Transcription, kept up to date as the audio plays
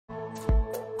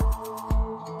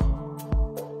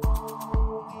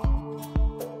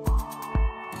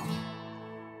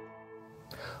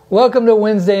Welcome to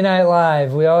Wednesday Night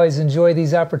Live. We always enjoy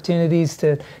these opportunities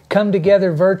to come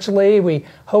together virtually. We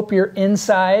hope you're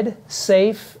inside,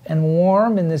 safe and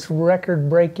warm in this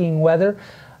record-breaking weather.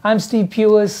 I'm Steve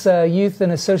Pulis, Youth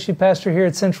and Associate Pastor here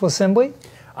at Central Assembly.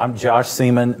 I'm Josh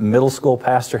Seaman, Middle School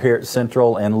Pastor here at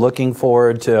Central, and looking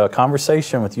forward to a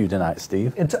conversation with you tonight,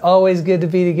 Steve. It's always good to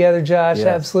be together, Josh. Yes.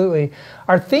 Absolutely.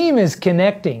 Our theme is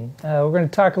connecting. We're going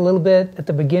to talk a little bit at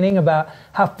the beginning about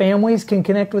how families can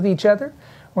connect with each other.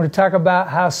 We're going to talk about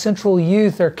how Central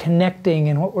Youth are connecting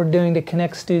and what we're doing to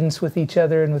connect students with each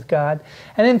other and with God.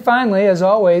 And then finally, as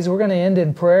always, we're going to end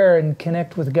in prayer and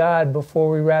connect with God before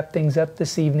we wrap things up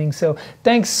this evening. So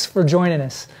thanks for joining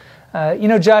us.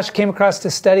 Josh, came across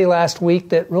a study last week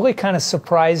that really kind of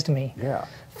surprised me. Yeah.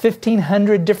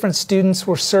 1,500 different students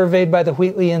were surveyed by the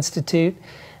Wheatley Institute.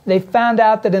 They found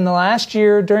out that in the last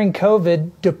year during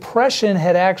COVID, depression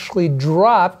had actually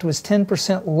dropped, was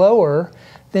 10% lower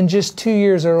than just 2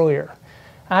 years earlier.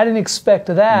 I didn't expect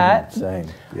that. Same,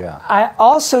 yeah. I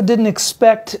also didn't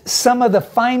expect some of the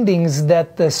findings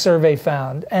that the survey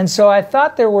found. And so I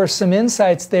thought there were some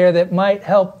insights there that might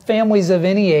help families of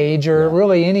any age or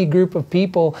really any group of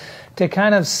people to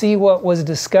kind of see what was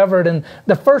discovered. And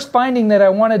the first finding that I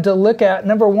wanted to look at,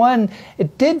 number one,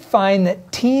 it did find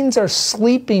that teens are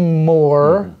sleeping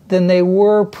more than they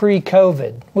were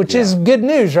pre-COVID, which is good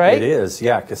news, right? It is,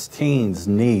 yeah, because teens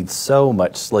need so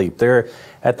much sleep. They're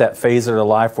at that phase of their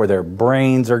life where their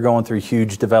brains are going through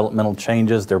huge developmental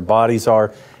changes, their bodies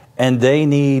are, and they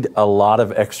need a lot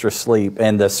of extra sleep.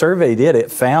 And the survey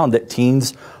it found that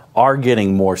teens are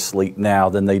getting more sleep now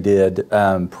than they did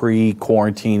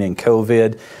pre-quarantine and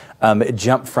COVID. It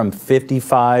jumped from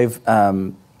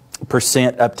 55%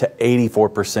 up to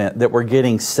 84% that we're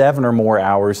getting 7 or more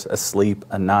hours of sleep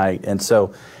a night. And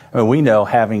so we know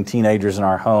having teenagers in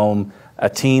our home, a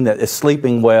teen that is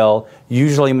sleeping well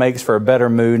usually makes for a better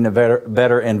mood and a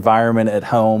better environment at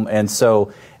home. And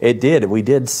so we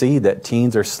did see that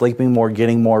teens are sleeping more,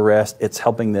 getting more rest. It's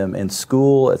helping them in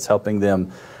school. It's helping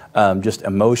them just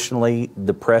emotionally.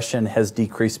 Depression has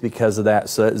decreased because of that.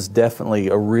 So it's definitely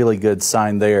a really good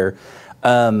sign there.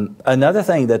 Another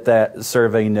thing that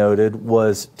survey noted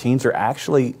was teens are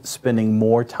actually spending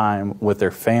more time with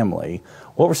their family.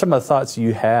 What were some of the thoughts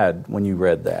you had when you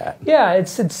read that? Yeah, it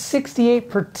said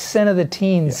 68% of the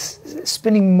teens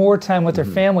spending more time with their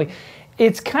family.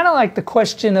 It's kind of like the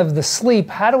question of the sleep.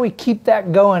 How do we keep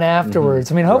that going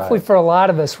afterwards? I mean, hopefully for a lot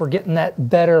of us, we're getting that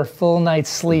better full night's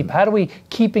sleep. How do we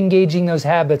keep engaging those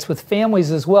habits with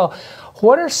families as well?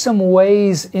 What are some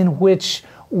ways in which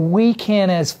we can,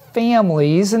 as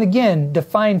families, and again,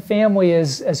 define family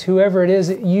as whoever it is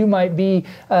that you might be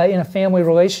in a family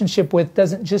relationship with,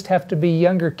 doesn't just have to be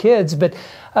younger kids, but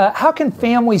how can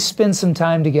families spend some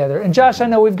time together? And Josh, I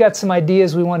know we've got some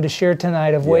ideas we wanted to share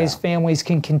tonight of ways families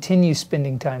can continue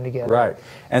spending time together. Right.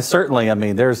 And certainly, I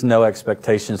mean, there's no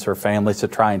expectations for families to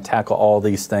try and tackle all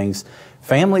these things.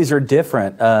 Families are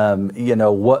different.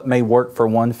 What may work for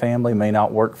one family may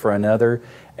not work for another.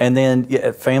 And then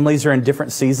families are in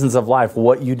different seasons of life.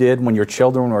 What you did when your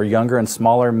children were younger and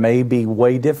smaller may be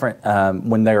way different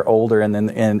when they're older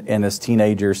and as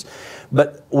teenagers.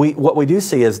 But what we do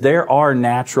see is there are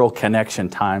natural connection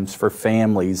times for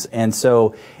families. And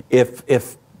so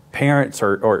if parents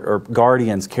or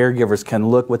guardians, caregivers can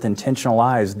look with intentional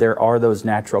eyes, there are those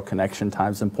natural connection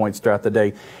times and points throughout the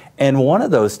day. And one of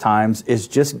those times is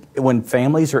just when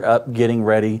families are up getting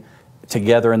ready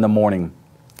together in the morning.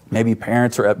 Maybe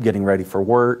parents are up getting ready for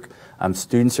work,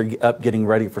 students are up getting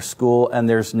ready for school, and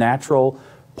there's natural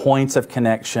points of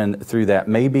connection through that.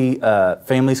 Maybe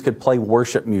families could play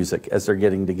worship music as they're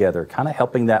getting together, kind of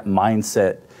helping that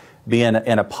mindset be in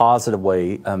a positive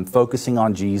way. Focusing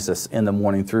on Jesus in the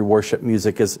morning through worship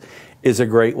music is a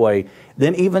great way.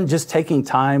 Then even just taking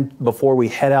time before we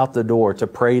head out the door to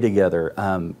pray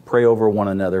together, pray over one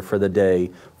another for the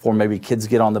day, before maybe kids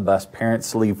get on the bus,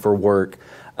 parents leave for work.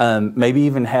 Maybe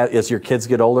even as your kids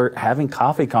get older, having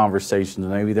coffee conversations.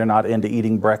 Maybe they're not into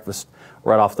eating breakfast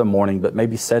right off the morning, but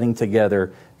maybe sitting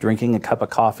together, drinking a cup of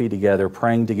coffee together,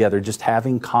 praying together, just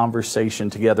having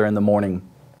conversation together in the morning.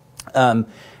 And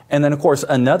then, of course,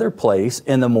 another place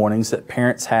in the mornings that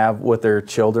parents have with their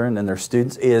children and their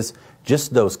students is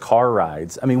just those car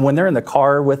rides. I mean, when they're in the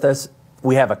car with us,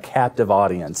 we have a captive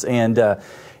audience. And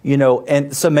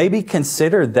and so maybe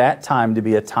consider that time to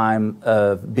be a time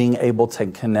of being able to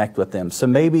connect with them. So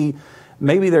maybe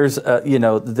there's,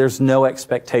 there's no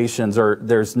expectations or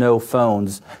there's no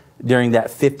phones during that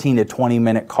 15 to 20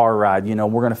 minute car ride. We're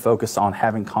going to focus on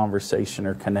having conversation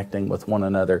or connecting with one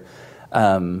another.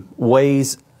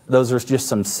 Those are just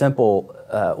some simple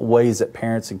ways that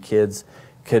parents and kids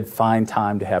could find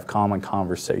time to have common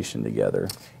conversation together.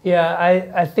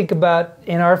 Yeah, I think about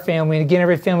in our family, and again,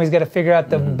 every family's got to figure out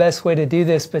the best way to do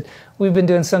this, but we've been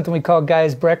doing something we call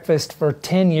Guys Breakfast for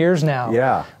 10 years now.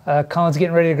 Yeah. Colin's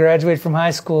getting ready to graduate from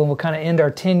high school, and we'll kind of end our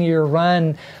 10-year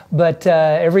run. But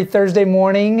every Thursday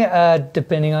morning,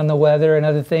 depending on the weather and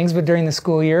other things, but during the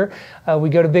school year, we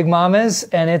go to Big Mama's,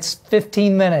 and it's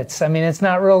 15 minutes. I mean, it's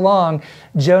not real long.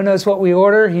 Joe knows what we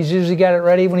order. He's usually got it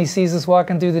ready when he sees us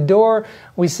walking through the door.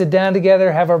 We sit down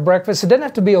together, have our breakfast. It doesn't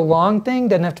have to be a long thing,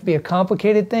 doesn't have to be a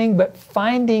complicated thing, but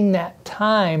finding that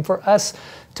time for us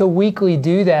to weekly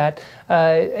do that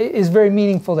is very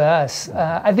meaningful to us.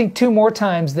 I think 2 more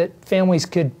times that families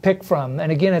could pick from,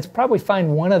 and again, it's probably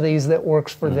find one of these that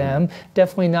works for them,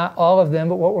 definitely not all of them,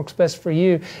 but what works best for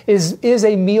you is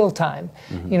a meal time.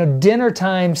 You know, dinner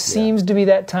time seems to be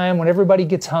that time when everybody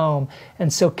gets home,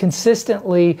 and so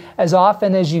consistently, as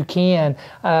often as you can.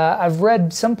 I've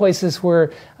read some places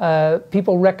where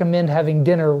people recommend having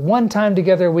dinner 1 time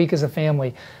together a week as a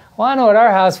family. Well, I know at our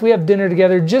house we have dinner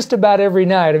together just about every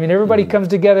night. I mean, everybody comes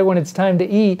together when it's time to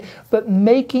eat, but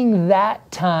making that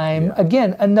time,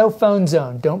 again, a no phone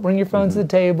zone. Don't bring your phones to the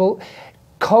table.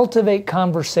 Cultivate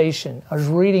conversation. I was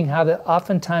reading how that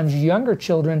oftentimes younger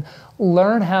children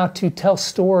learn how to tell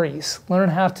stories, learn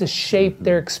how to shape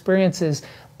their experiences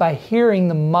by hearing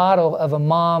the model of a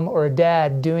mom or a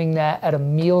dad doing that at a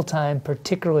mealtime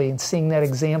particularly, and seeing that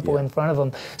example in front of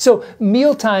them. So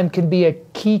mealtime can be a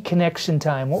key connection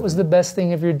time. What was the best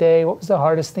thing of your day? What was the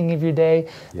hardest thing of your day?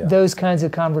 Those kinds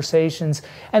of conversations.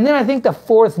 And then I think the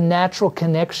 4th natural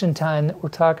connection time that we're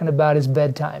talking about is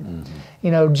bedtime. You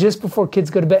know, just before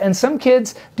kids go to bed. And some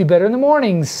kids do better in the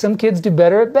mornings. Some kids do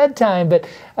better at bedtime. But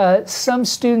some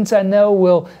students I know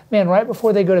will, man, right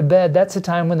before they go to bed, that's a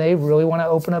time when they really want to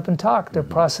open up and talk. They're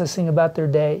processing about their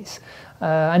days.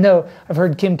 I know I've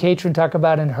heard Kim Catron talk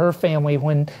about in her family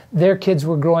when their kids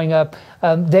were growing up,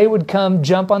 they would come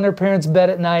jump on their parents'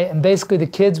 bed at night, and basically the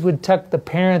kids would tuck the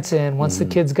parents in once the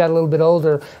kids got a little bit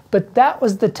older. But that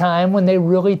was the time when they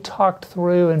really talked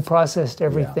through and processed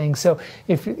everything. So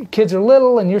if your kids are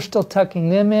little and you're still tucking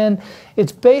them in,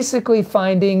 it's basically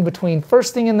finding between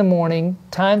first thing in the morning,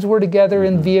 times we're together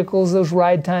in vehicles, those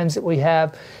ride times that we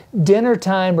have, dinner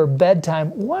time or bedtime.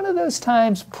 One of those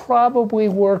times probably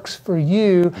works for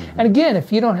you. And again,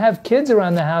 if you don't have kids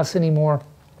around the house anymore,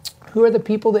 who are the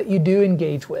people that you do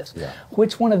engage with?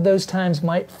 Which one of those times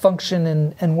might function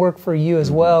and work for you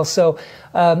as well? So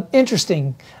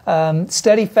interesting.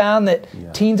 Study found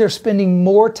that teens are spending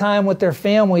more time with their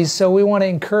families, so we want to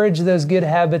encourage those good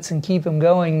habits and keep them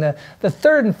going. The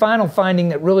 3rd and final finding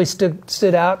that really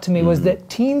stood out to me was that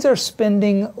teens are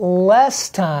spending less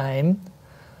time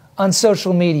on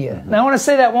social media. Now I want to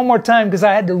say that one more time because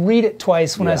I had to read it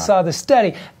twice when I saw the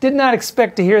study. Did not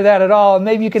expect to hear that at all.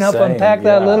 Maybe you can help unpack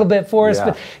that a little bit for us.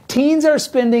 But teens are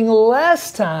spending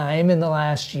less time in the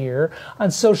last year on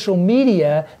social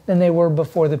media than they were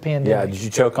before the pandemic. Yeah, did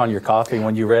you choke on your coffee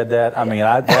when you read that? I mean,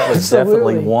 that was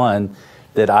definitely one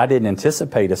that I didn't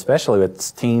anticipate, especially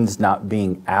with teens not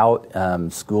being out,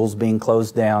 schools being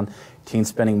closed down, teens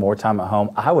spending more time at home.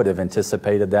 I would have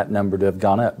anticipated that number to have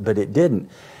gone up, but it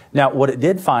didn't. Now, what it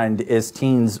did find is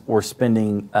teens were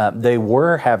spending, they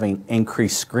were having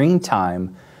increased screen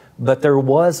time, but there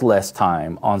was less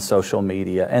time on social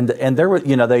media. And there were,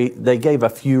 you know, they gave a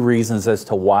few reasons as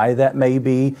to why that may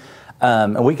be.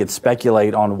 And we could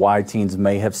speculate on why teens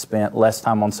may have spent less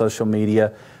time on social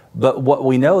media. But what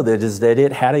we know is that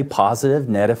it had a positive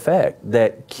net effect,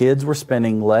 that kids were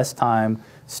spending less time,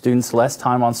 students less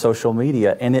time on social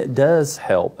media, and it does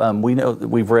help. We know,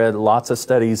 we've read lots of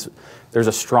studies. There's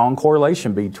a strong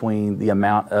correlation between the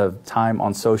amount of time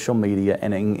on social media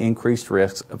and an increased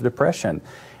risk of depression.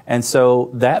 And so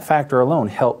that factor alone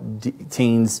helped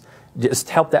teens, just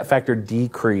help that factor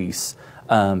decrease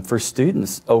for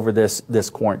students over this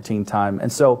quarantine time.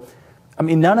 And so, I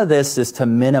mean, none of this is to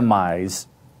minimize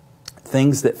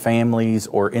things that families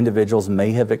or individuals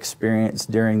may have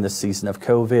experienced during the season of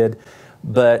COVID,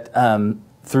 but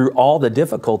through all the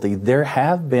difficulty, there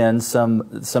have been some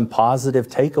positive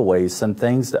takeaways, some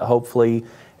things that hopefully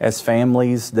as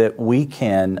families that we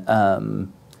can,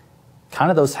 kind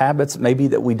of those habits maybe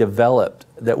that we developed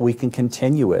that we can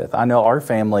continue with. I know our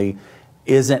family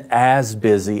isn't as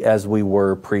busy as we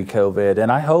were pre-COVID, and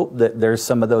I hope that there's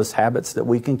some of those habits that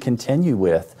we can continue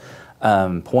with,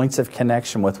 points of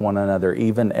connection with one another,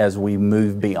 even as we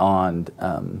move beyond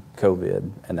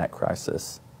COVID and that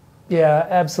crisis. Yeah,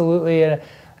 absolutely.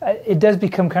 It does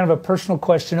become kind of a personal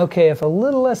question. Okay, if a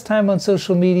little less time on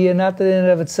social media, not that in and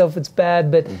of itself it's bad,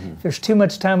 but if there's too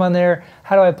much time on there,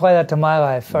 how do I apply that to my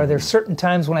life? Are there certain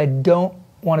times when I don't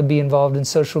want to be involved in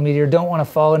social media or don't want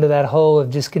to fall into that hole of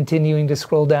just continuing to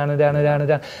scroll down and down and down and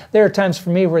down. There are times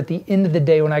for me where at the end of the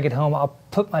day when I get home, I'll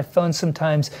put my phone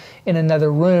sometimes in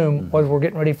another room while we're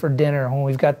getting ready for dinner when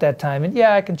we've got that time. And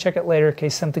yeah, I can check it later in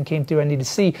case something came through I need to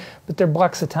see. But there are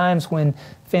blocks of times when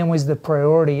family's the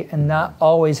priority, and not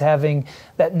always having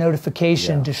that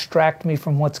notification distract me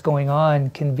from what's going on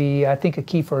can be, I think, a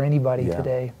key for anybody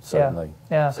today. Certainly.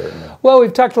 Yeah. Certainly. Well,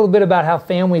 we've talked a little bit about how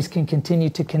families can continue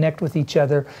to connect with each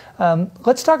other.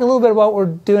 Let's talk a little bit about what we're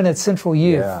doing at Central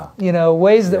Youth. You know,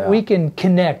 ways that we can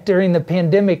connect during the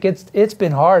pandemic. It's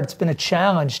been hard. It's been a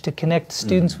challenge to connect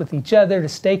students with each other, to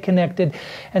stay connected.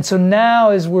 And so now,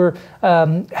 as we're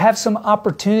have some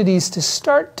opportunities to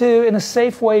start to, in a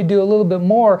safe way, do a little bit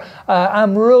more.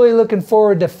 I'm really looking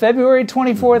forward to February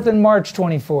 24th and March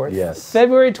 24th. Yes.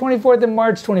 February 24th and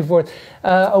March 24th.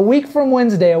 A week from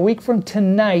Wednesday, a week from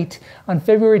tonight, on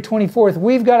February 24th,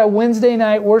 we've got a Wednesday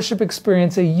night worship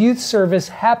experience, a youth service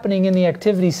happening in the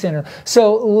Activity Center.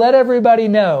 So let everybody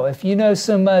know. If you know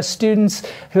some students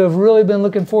who have really been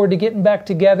looking forward to getting back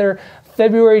together,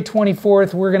 February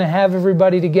 24th, we're going to have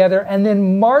everybody together. And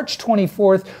then March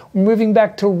 24th, we're moving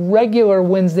back to regular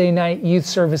Wednesday night youth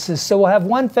services. So we'll have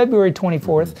one February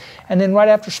 24th, and then right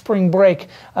after spring break,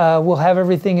 we'll have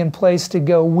everything in place to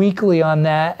go weekly on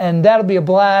that. And that'll be a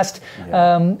blast.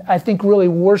 I think really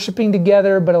worshiping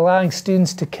together, but allowing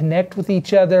students to connect with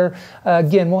each other.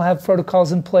 Again, we'll have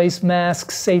protocols in place,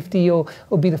 masks, safety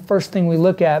will be the first thing we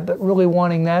look at, but really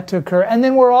wanting that to occur. And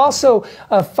then we're also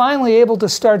finally able to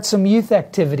start some youth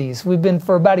activities. We've been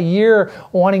for about a year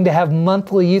wanting to have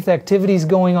monthly youth activities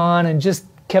going on and just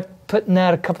kept putting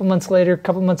that a couple months later,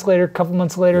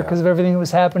 because of everything that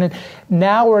was happening.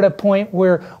 Now we're at a point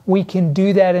where we can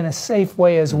do that in a safe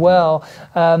way as well.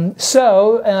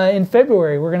 So in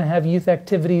February, we're going to have youth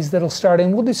activities that'll start,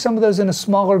 and we'll do some of those in a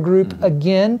smaller group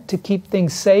again to keep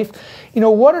things safe. You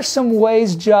know, what are some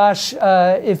ways, Josh,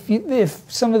 if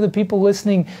some of the people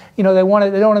listening, you know, they don't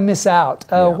want to miss out.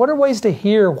 What are ways to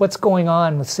hear what's going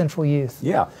on with Central Youth?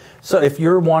 Yeah. So if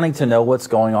you're wanting to know what's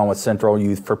going on with Central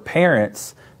Youth, for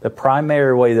parents, the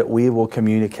primary way that we will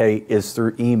communicate is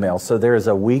through email. So there is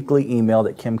a weekly email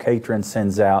that Kim Catron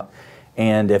sends out.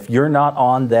 And if you're not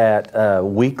on that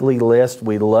weekly list,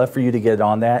 we'd love for you to get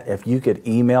on that. If you could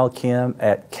email Kim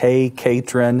at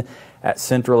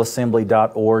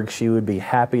kcatron@centralassembly.org, she would be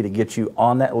happy to get you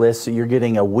on that list. So you're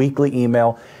getting a weekly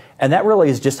email. And that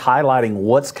really is just highlighting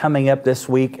what's coming up this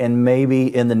week and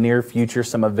maybe in the near future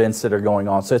some events that are going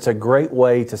on. So it's a great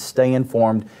way to stay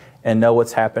informed and know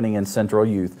what's happening in Central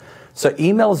Youth. So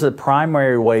email is the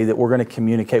primary way that we're going to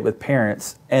communicate with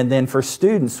parents. And then for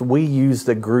students, we use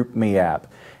the GroupMe app.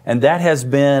 And that has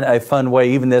been a fun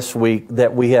way, even this week,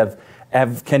 that we have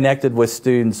connected with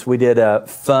students. We did a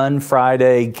Fun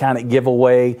Friday kind of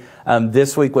giveaway.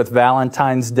 This week with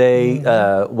Valentine's Day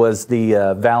was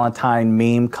the Valentine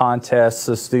meme contest.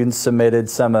 So students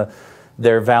submitted some of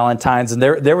their Valentines, and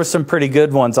there were some pretty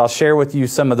good ones. I'll share with you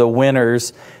some of the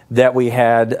winners that we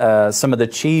had, some of the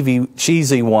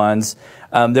cheesy ones.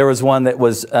 There was one that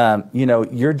was, you know,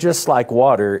 you're just like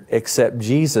water, except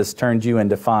Jesus turned you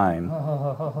into fine.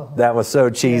 That was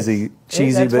so cheesy,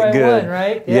 cheesy that's but why good. It won,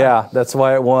 right? Yeah, that's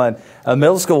why it won. A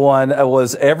middle school one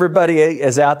was everybody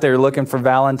is out there looking for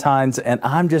Valentines, and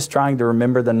I'm just trying to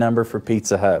remember the number for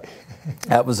Pizza Hut.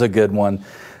 That was a good one.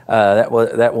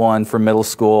 That one for middle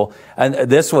school, and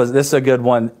this is a good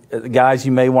one, guys.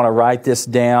 You may want to write this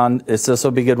down. This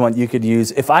will be a good one you could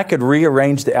use. If I could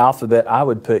rearrange the alphabet, I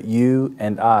would put you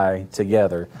and I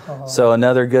together. So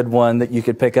another good one that you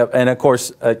could pick up, and of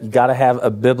course, you got to have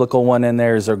a biblical one in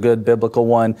there. Is a good biblical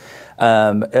one.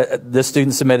 This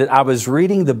student submitted. I was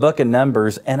reading the book of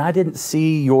Numbers, and I didn't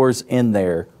see yours in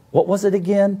there. What was it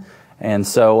again? And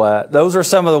so those are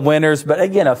some of the winners. But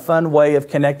again, a fun way of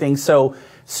connecting. So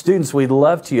students, we'd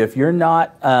love to. If you're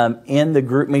not in the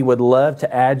GroupMe, would love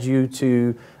to add you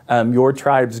to your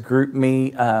tribe's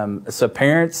GroupMe. So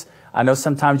parents, I know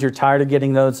sometimes you're tired of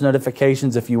getting those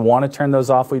notifications. If you want to turn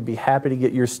those off, we'd be happy to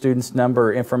get your student's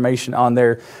number or information on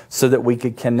there so that we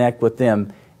could connect with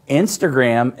them.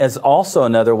 Instagram is also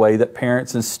another way that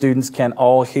parents and students can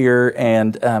all hear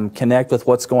and connect with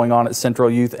what's going on at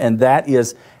Central Youth, and that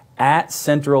is at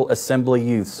Central Assembly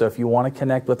Youth. So if you want to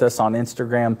connect with us on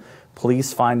Instagram,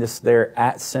 please find us there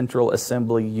at Central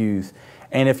Assembly Youth.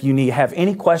 And if you have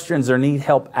any questions or need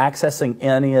help accessing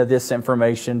any of this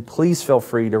information, please feel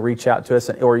free to reach out to us,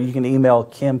 or you can email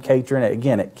Kim Catron,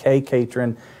 again, at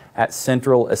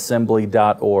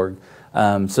kcatron@centralassembly.org.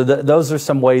 So those are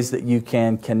some ways that you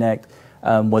can connect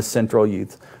with Central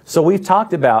Youth. So we've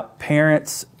talked about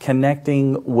parents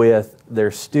connecting with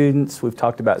their students. We've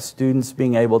talked about students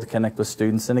being able to connect with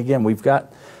students. And again, we've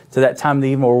got to that time of the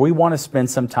evening where we want to spend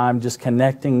some time just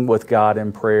connecting with God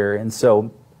in prayer. And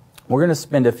so we're going to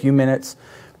spend a few minutes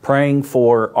praying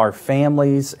for our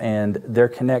families and their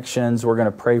connections. We're going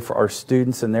to pray for our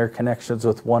students and their connections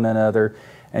with one another,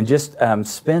 and just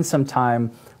spend some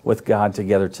time with God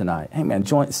together tonight. Amen.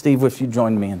 Steve, if you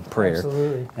join me in prayer.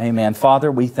 Absolutely. Amen.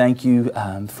 Father, we thank you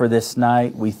for this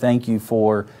night. We thank you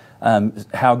for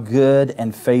how good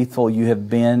and faithful you have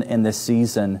been in this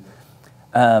season.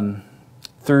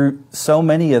 Through so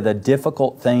many of the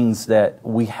difficult things that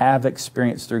we have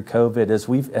experienced through COVID,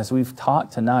 as we've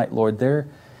talked tonight, Lord, there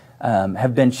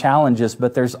have been challenges,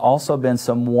 but there's also been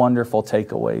some wonderful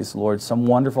takeaways, Lord, some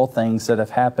wonderful things that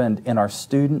have happened in our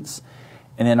students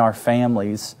and in our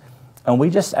families. And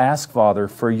we just ask, Father,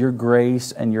 for your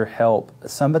grace and your help.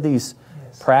 Some of these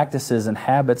practices and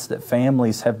habits that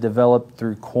families have developed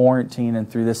through quarantine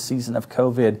and through this season of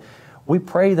COVID, we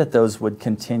pray that those would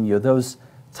continue, those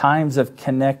times of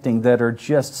connecting that are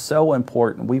just so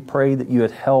important. We pray that you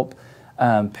would help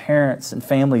parents and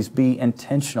families be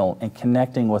intentional in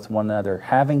connecting with one another,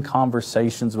 having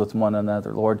conversations with one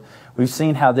another, Lord. We've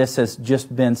seen how this has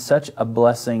just been such a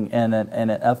blessing and an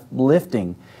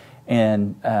uplifting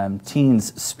in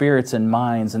teens' spirits and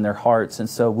minds and their hearts. And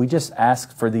so we just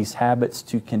ask for these habits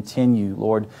to continue,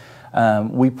 Lord.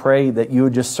 We pray that you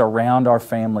would just surround our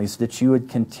families, that you would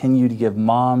continue to give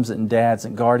moms and dads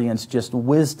and guardians just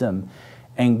wisdom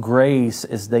and grace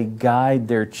as they guide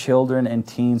their children and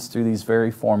teens through these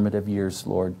very formative years,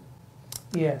 Lord.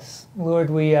 Yes. Lord,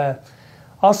 we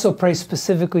also pray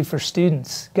specifically for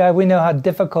students. God, we know how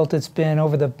difficult it's been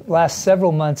over the last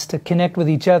several months to connect with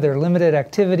each other, limited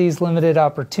activities, limited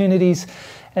opportunities.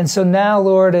 And so now,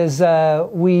 Lord, as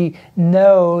we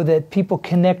know that people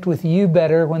connect with you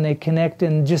better when they connect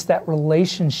in just that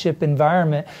relationship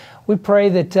environment, we pray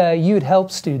that you would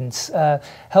help students,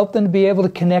 help them to be able to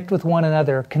connect with one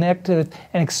another, connect with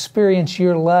and experience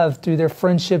your love through their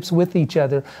friendships with each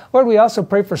other. Lord, we also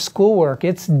pray for schoolwork.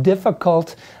 It's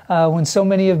difficult when so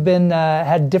many have been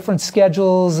had different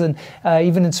schedules, and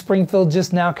even in Springfield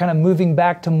just now kind of moving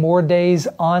back to more days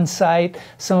on site.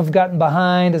 Some have gotten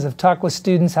behind as I've talked with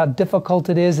students how difficult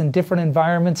it is in different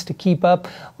environments to keep up.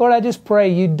 Lord, I just pray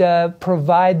you'd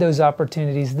provide those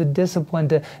opportunities, the discipline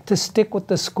to stick with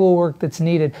the schoolwork that's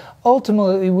needed.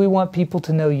 Ultimately, we want people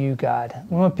to know you, God.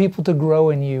 We want people to grow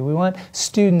in you. We want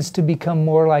students to become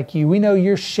more like you. We know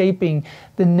you're shaping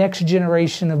the next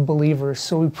generation of believers.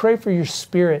 So we pray for your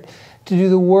Spirit to do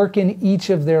the work in each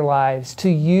of their lives, to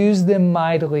use them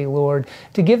mightily, Lord,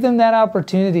 to give them that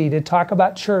opportunity to talk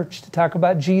about church, to talk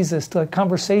about Jesus, to let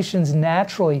conversations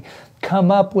naturally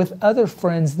come up with other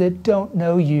friends that don't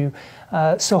know you.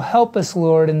 So help us,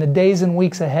 Lord, in the days and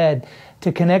weeks ahead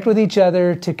to connect with each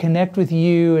other, to connect with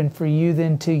you, and for you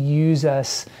then to use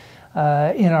us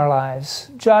in our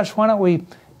lives. Josh, why don't we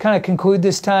kind of conclude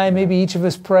this time? Maybe each of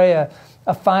us pray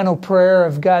a final prayer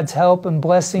of God's help and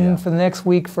blessing for the next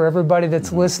week for everybody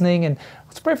that's listening. And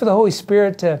let's pray for the Holy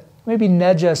Spirit to maybe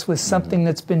nudge us with something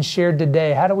that's been shared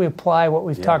today. How do we apply what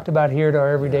we've talked about here to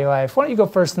our everyday life? Why don't you go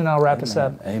first, and then I'll wrap us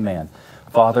up. Amen.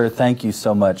 Father, thank you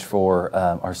so much for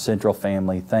our Central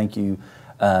family. Thank you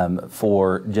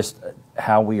for just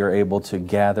how we are able to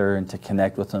gather and to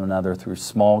connect with one another through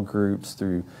small groups,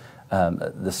 through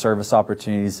the service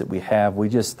opportunities that we have. We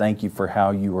just thank you for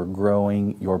how you are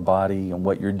growing your body and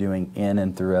what you're doing in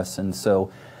and through us. And so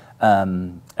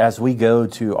as we go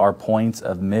to our points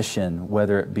of mission,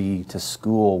 whether it be to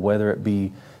school, whether it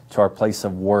be to our place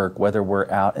of work, whether we're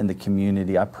out in the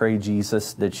community, I pray,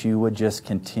 Jesus, that you would just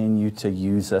continue to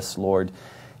use us, Lord,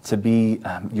 to be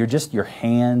your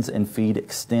hands and feet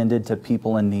extended to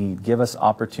people in need. Give us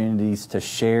opportunities to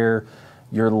share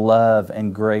your love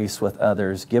and grace with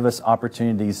others. Give us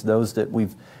opportunities, those that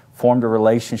we've formed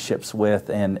relationships with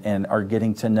and are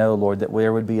getting to know, Lord, that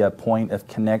there would be a point of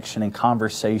connection and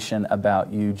conversation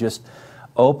about you. Just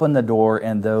open the door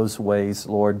in those ways,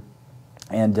 Lord.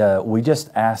 And we just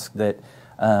ask that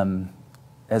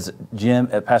as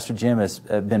Pastor Jim has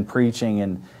been preaching,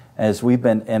 and as we've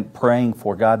been praying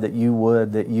for, God, that you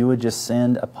would just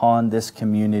send upon this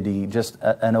community just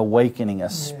an awakening, a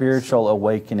spiritual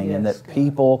awakening, and that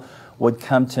people would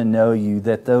come to know you,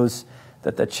 that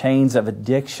the chains of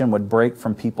addiction would break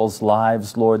from people's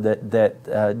lives, Lord,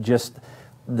 that just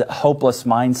the hopeless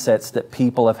mindsets that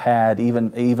people have had,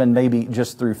 even maybe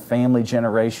just through family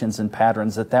generations and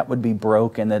patterns, that would be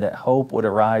broken, that hope would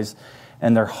arise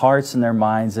in their hearts and their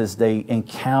minds as they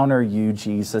encounter you,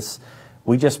 Jesus.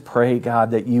 We just pray,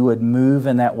 God, that you would move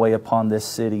in that way upon this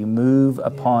city, move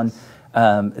upon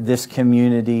this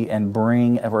community and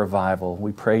bring a revival.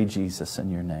 We pray, Jesus,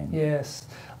 in your name. Yes.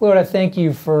 Lord, I thank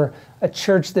you for a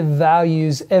church that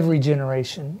values every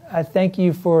generation. I thank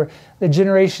you for the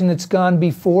generation that's gone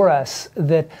before us,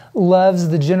 that loves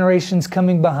the generations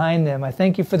coming behind them. I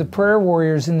thank you for the prayer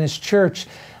warriors in this church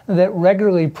that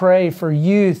regularly pray for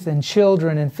youth and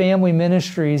children and family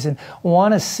ministries and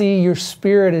want to see your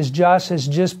Spirit, as Josh has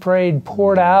just prayed,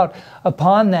 poured out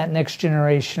upon that next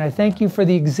generation. I thank you for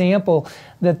the example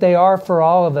that they are for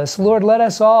all of us. Lord, let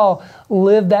us all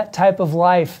live that type of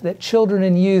life that children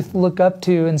and youth look up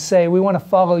to and say, we want to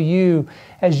follow you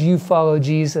as you follow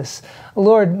Jesus.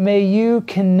 Lord, may you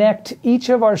connect each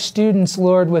of our students,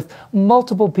 Lord, with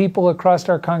multiple people across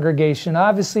our congregation,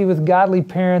 obviously with godly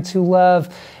parents who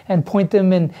love and point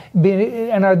them and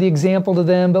are the example to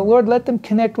them. But Lord, let them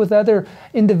connect with other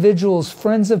individuals,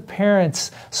 friends of parents,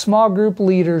 small group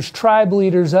leaders, tribe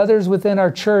leaders, others within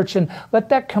our church, and let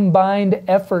that combined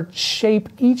effort shape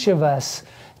each of us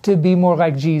to be more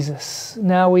like Jesus.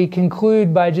 Now we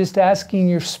conclude by just asking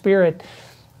your Spirit,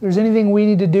 if there's anything we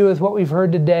need to do with what we've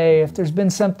heard today, if there's been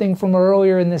something from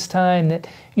earlier in this time that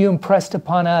you impressed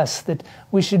upon us that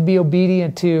we should be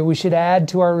obedient to, we should add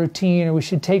to our routine, or we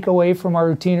should take away from our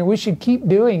routine, or we should keep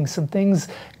doing some things,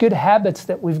 good habits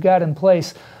that we've got in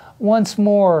place. Once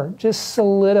more, just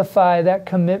solidify that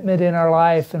commitment in our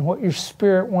life and what your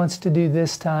Spirit wants to do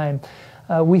this time.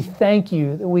 We thank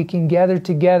you that we can gather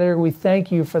together. We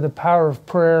thank you for the power of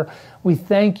prayer. We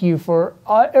thank you for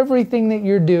everything that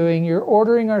you're doing. You're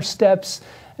ordering our steps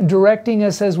and directing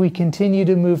us as we continue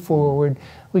to move forward.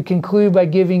 We conclude by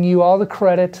giving you all the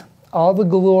credit, all the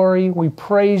glory. We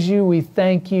praise you. We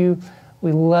thank you.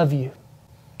 We love you.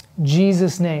 In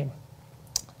Jesus' name,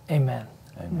 amen.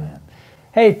 Amen.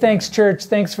 Hey, thanks, church.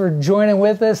 Thanks for joining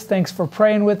with us. Thanks for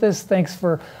praying with us. Thanks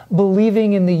for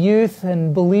believing in the youth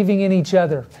and believing in each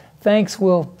other. Thanks.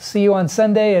 We'll see you on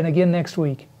Sunday and again next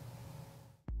week.